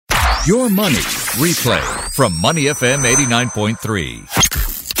Your Money Replay from Money FM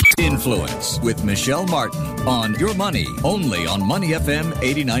 89.3. Influence with Michelle Martin on Your Money, only on Money FM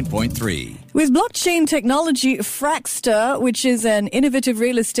 89.3. With blockchain technology, Fraxter, which is an innovative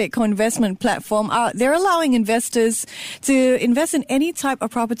real estate co-investment platform, they're allowing investors to invest in any type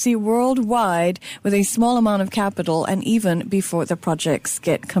of property worldwide with a small amount of capital and even before the projects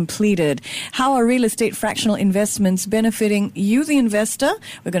get completed. How are real estate fractional investments benefiting you, the investor?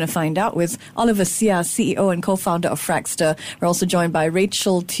 We're going to find out with Oliver Seah, CEO and co-founder of Fraxter. We're also joined by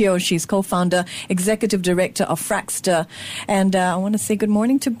Rachel Teo. She's co-founder, executive director of Fraxter. And I want to say good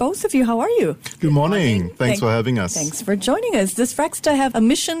morning to both of you. How are you? Good morning. Thanks for having us. Thanks for joining us. Does Fraxter have a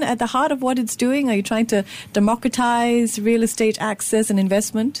mission at the heart of what it's doing? Are you trying to democratize real estate access and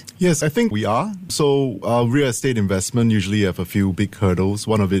investment? Yes, I think we are. So real estate investment usually have a few big hurdles.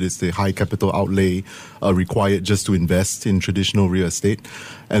 One of it is the high capital outlay required just to invest in traditional real estate.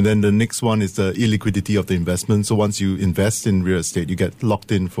 And then the next one is the illiquidity of the investment. So once you invest in real estate, you get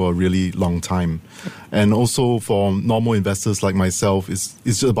locked in for a really long time. And also for normal investors like myself, it's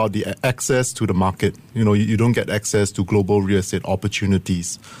just about the access to the market. You know, you don't get access to global real estate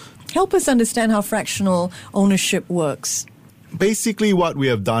opportunities. Help us understand how fractional ownership works. Basically, what we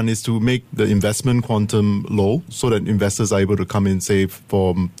have done is to make the investment quantum low so that investors are able to come in, say,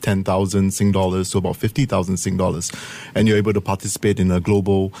 from 10,000 Sing dollars to about 50,000 Sing dollars. And you're able to participate in a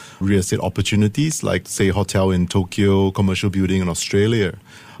global real estate opportunities like, say, hotel in Tokyo, commercial building in Australia.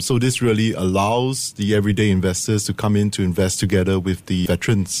 So this really allows the everyday investors to come in to invest together with the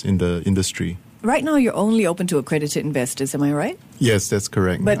veterans in the industry. Right now, you're only open to accredited investors, am I right? Yes, that's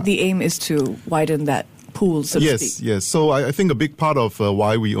correct. But the aim is to widen that pool, so to speak. Yes. So I think a big part of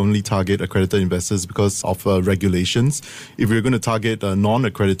why we only target accredited investors is because of regulations. If we're going to target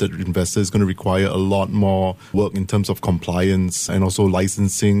non-accredited investors, it's going to require a lot more work in terms of compliance and also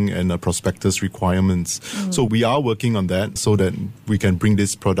licensing and prospectus requirements. So we are working on that so that we can bring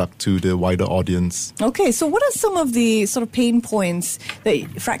this product to the wider audience. Okay, so what are some of the sort of pain points that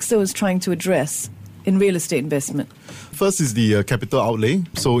Fraxter is trying to address in real estate investment? First is the capital outlay.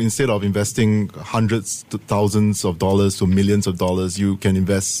 So instead of investing hundreds to thousands of dollars to millions of dollars, you can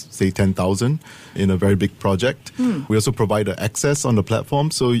invest, say, 10,000 in a very big project. We also provide access on the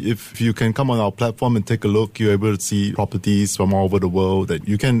platform. So if you can come on our platform and take a look, you're able to see properties from all over the world that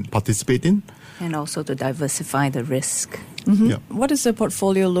you can participate in. And also to diversify the risk. Yeah. What does the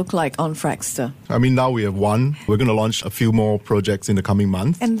portfolio look like on Fraxter? I mean, now we have one. We're going to launch a few more projects in the coming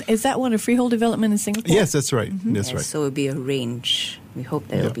month. And is that one a freehold development in Singapore? Yes, that's right. That's right. So it'll be a range. We hope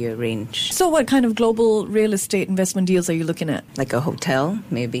there will be a range. So what kind of global real estate investment deals are you looking at? Like a hotel,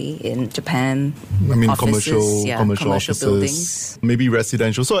 maybe in Japan. I mean, offices, commercial offices, buildings. maybe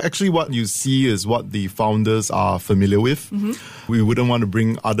residential. So actually what you see is what the founders are familiar with. We wouldn't want to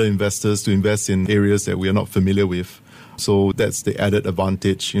bring other investors to invest in areas that we are not familiar with. So that's the added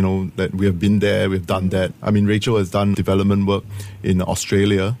advantage, you know, that we have been there, we've done that. I mean, Rachel has done development work in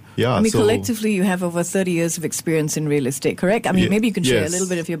Australia. Yeah. I mean, collectively, you have over 30 years of experience in real estate, correct? I mean, maybe you can share a little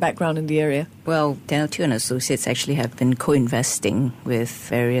bit of your background in the area. Well, Daniel Teo and Associates actually have been co-investing with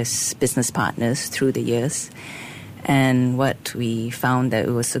various business partners through the years. And what we found that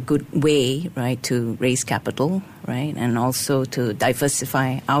it was a good way, right, to raise capital, right, and also to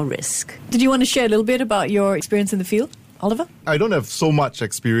diversify our risk. Did you want to share a little bit about your experience in the field, Oliver? I don't have so much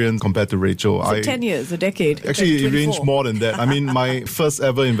experience compared to Rachel. So 10 years, a decade. Actually, it ranged more than that. I mean, my first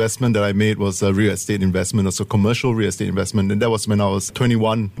ever investment that I made was a real estate investment, also commercial real estate investment. And that was when I was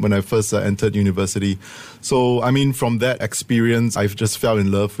 21, when I first entered university. So, I mean, from that experience, I just fell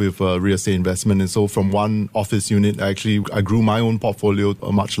in love with real estate investment. And so from one office unit, I grew my own portfolio,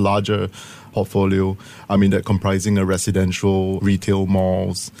 a much larger portfolio. I mean, that comprising a residential, retail,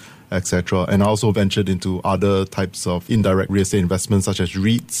 malls, etc. And I also ventured into other types of indirect real estate investments, such as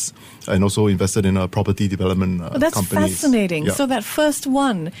REITs, and also invested in a property development that's companies. Fascinating. Yeah. So that first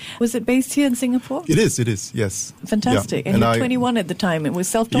one, was it based here in Singapore? It is, yes. Fantastic. Yeah. And you were 21 at the time. It was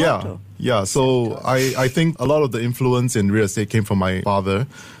self-taught? Yeah. So I think a lot of the influence in real estate came from my father.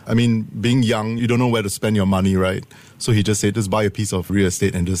 I mean, being young, you don't know where to spend your money, right? So he just said, just buy a piece of real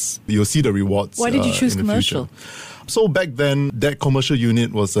estate and you'll see the rewards. Why did you choose commercial? So back then, that commercial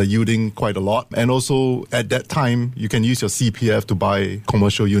unit was yielding quite a lot. And also at that time, you can use your CPF to buy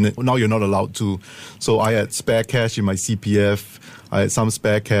commercial unit. Now you're not allowed to. So I had spare cash in my CPF. I had some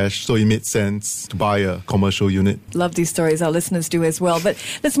spare cash, so it made sense to buy a commercial unit. Love these stories. Our listeners do as well. But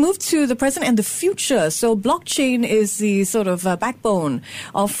let's move to the present and the future. So blockchain is the sort of backbone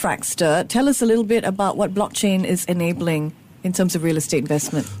of Fraxter. Tell us a little bit about what blockchain is enabling in terms of real estate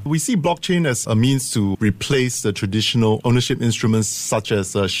investment? We see blockchain as a means to replace the traditional ownership instruments such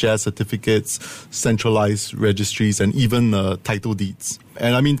as share certificates, centralized registries, and even title deeds.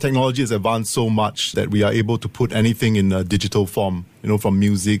 And I mean, technology has advanced so much that we are able to put anything in a digital form, from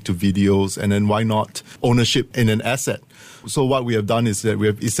music to videos, and then why not ownership in an asset? So what we have done is that we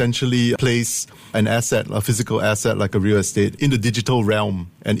have essentially placed an asset, a physical asset like a real estate, in the digital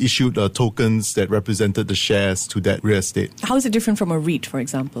realm and issued tokens that represented the shares to that real estate. How is it different from a REIT, for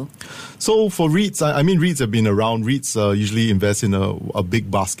example? So for REITs, I mean, REITs have been around. REITs usually invest in a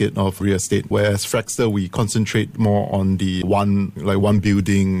big basket of real estate, whereas Fraxter, we concentrate more on the one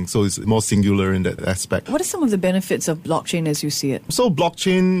building, so it's more singular in that aspect. What are some of the benefits of blockchain as you see it? So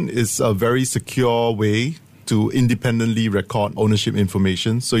blockchain is a very secure way to independently record ownership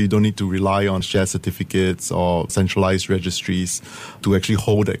information, so you don't need to rely on share certificates or centralized registries to actually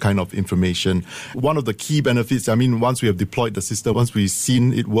hold that kind of information. One of the key benefits, once we have deployed the system, once we've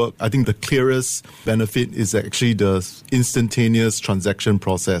seen it work, I think the clearest benefit is actually the instantaneous transaction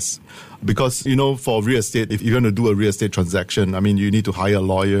process. Because, for real estate, if you're going to do a real estate transaction, you need to hire a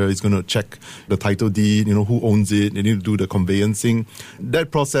lawyer. He's going to check the title deed, who owns it. You need to do the conveyancing.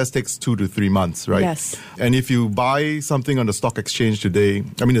 That process takes 2 to 3 months, right? Yes. And if you buy something on the stock exchange today,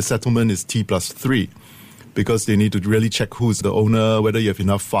 the settlement is T+3 because they need to really check who's the owner, whether you have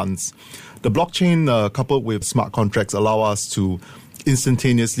enough funds. The blockchain, coupled with smart contracts, allow us to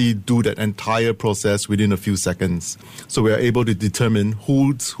instantaneously do that entire process within a few seconds. So we are able to determine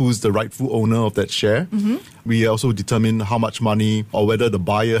who's the rightful owner of that share. Mm-hmm. We also determine how much money or whether the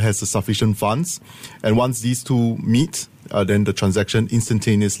buyer has the sufficient funds. And once these two meet, then the transaction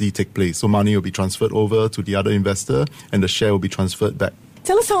instantaneously take place. So money will be transferred over to the other investor and the share will be transferred back.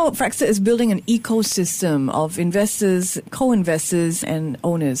 Tell us how Fraxter is building an ecosystem of investors, co-investors and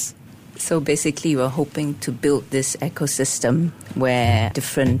owners. So basically, we're hoping to build this ecosystem where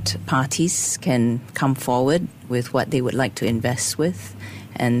different parties can come forward with what they would like to invest with,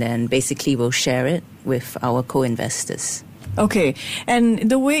 and then basically we'll share it with our co-investors. Okay, and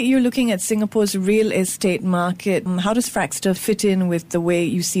the way you're looking at Singapore's real estate market, how does Fraxter fit in with the way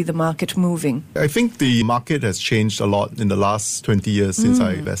you see the market moving? I think the market has changed a lot in the last 20 years since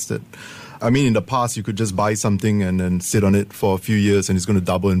I invested. In the past, you could just buy something and then sit on it for a few years and it's going to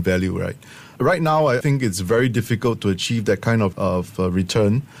double in value, right? Right now, I think it's very difficult to achieve that kind of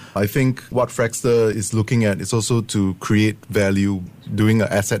return. I think what Fraxter is looking at is also to create value, doing an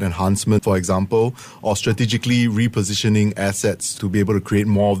asset enhancement, for example, or strategically repositioning assets to be able to create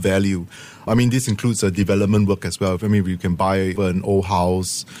more value. This includes development work as well. We can buy an old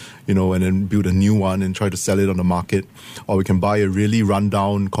house, and then build a new one and try to sell it on the market. Or we can buy a really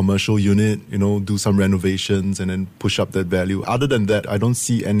rundown commercial unit, do some renovations and then push up that value. Other than that, I don't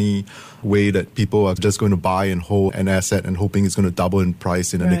see any way that people are just going to buy and hold an asset and hoping it's going to double in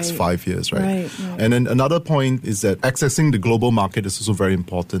price in the next 5 years, right? And then another point is that accessing the global market is also very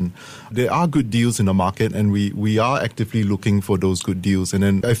important. There are good deals in the market and we are actively looking for those good deals. And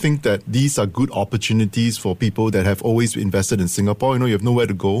then I think that these are good opportunities for people that have always invested in Singapore. You have nowhere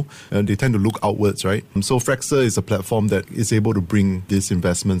to go and they tend to look outwards, right? So Fraxter is a platform that is able to bring these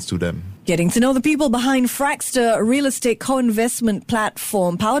investments to them. Getting to know the people behind Fraxter, a real estate co-investment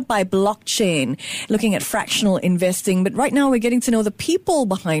platform powered by blockchain, looking at fractional investing. But right now we're getting to know the people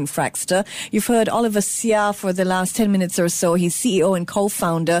behind Fraxter. You've heard Oliver Seah for the last 10 minutes or so. He's CEO and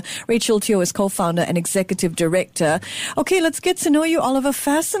co-founder. Rachel Teo is co-founder and executive director. Okay, let's get to know you, Oliver.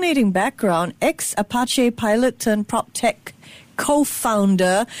 Fascinating background. Ex-Apache pilot turned prop tech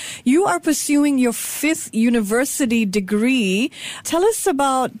co-founder. You are pursuing your 5th university degree. Tell us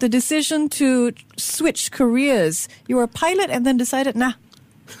about the decision to switch careers. You were a pilot and then decided, nah,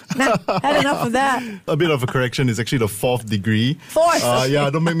 had enough of that. A bit of a correction. It's actually the 4th degree.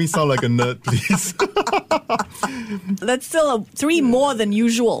 4th? Don't make me sound like a nerd, please. That's still 3 more than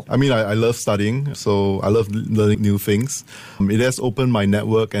usual. I love studying, so I love learning new things. It has opened my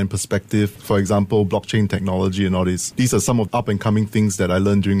network and perspective. For example, blockchain technology and all this. These are some of up-and-coming things that I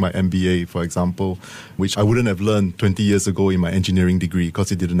learned during my MBA, for example, which I wouldn't have learned 20 years ago in my engineering degree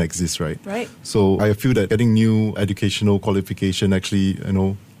because it didn't exist, right? Right. So I feel that getting new educational qualification actually,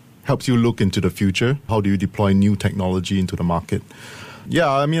 helps you look into the future. How do you deploy new technology into the market?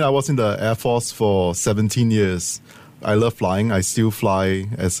 I was in the Air Force for 17 years. I love flying. I still fly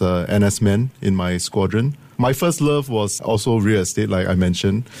as a NS man in my squadron. My first love was also real estate, like I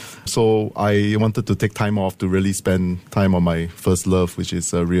mentioned. So I wanted to take time off to really spend time on my first love, which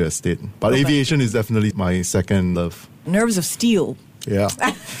is real estate. But aviation is definitely my second love. Nerves of steel. Yeah.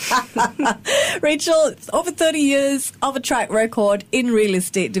 Rachel, over 30 years of a track record in real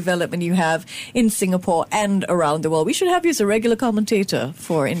estate development you have in Singapore and around the world. We should have you as a regular commentator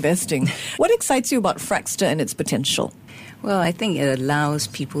for investing. What excites you about Fracster and its potential? Well, I think it allows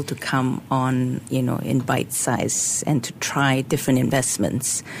people to come on, in bite size and to try different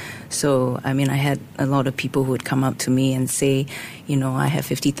investments. So, I had a lot of people who would come up to me and say, I have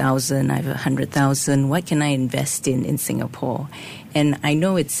 50,000, I have 100,000. What can I invest in Singapore? And I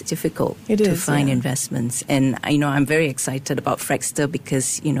know it's difficult to find investments. And, I'm very excited about Fracster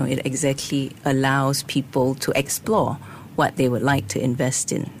because, it exactly allows people to explore what they would like to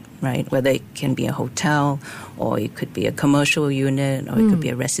invest in. Right, whether it can be a hotel or it could be a commercial unit or it could be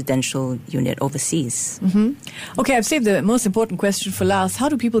a residential unit overseas. Mm-hmm. Okay, I've saved the most important question for last. How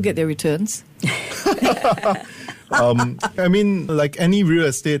do people get their returns? Like any real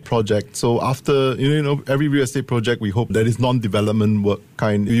estate project, so after, every real estate project, we hope that is non-development work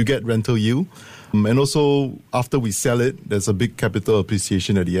kind, you get rental yield. And also, after we sell it, there's a big capital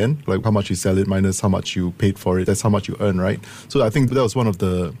appreciation at the end, like how much you sell it minus how much you paid for it. That's how much you earn, right? So I think that was one of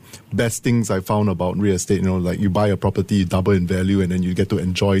the best things I found about real estate. Like you buy a property, you double in value, and then you get to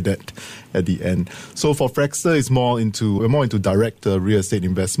enjoy that at the end. So for Fracster, we're more into direct real estate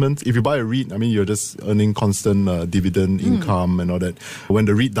investment. If you buy a REIT, you're just earning constant dividend income and all that. When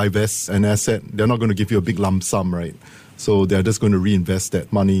the REIT divests an asset, they're not going to give you a big lump sum, right? So they're just going to reinvest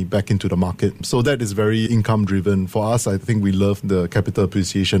that money back into the market. So that is very income driven. For us, I think we love the capital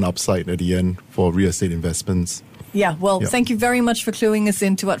appreciation upside at the end for real estate investments. Yeah, Thank you very much for cluing us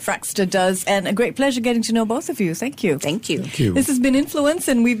into what Fracster does, and a great pleasure getting to know both of you. Thank you. Thank you. Thank you. This has been Influence,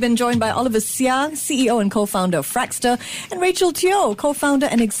 and we've been joined by Oliver Seah, CEO and co-founder of Fracster, and Rachel Teo, co-founder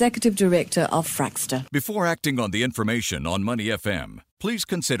and executive director of Fracster. Before acting on the information on Money FM, please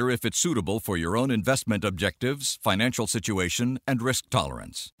consider if it's suitable for your own investment objectives, financial situation, and risk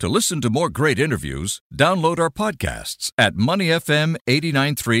tolerance. To listen to more great interviews, download our podcasts at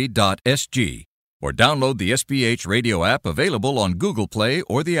moneyfm893.sg or download the SPH radio app available on Google Play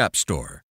or the App Store.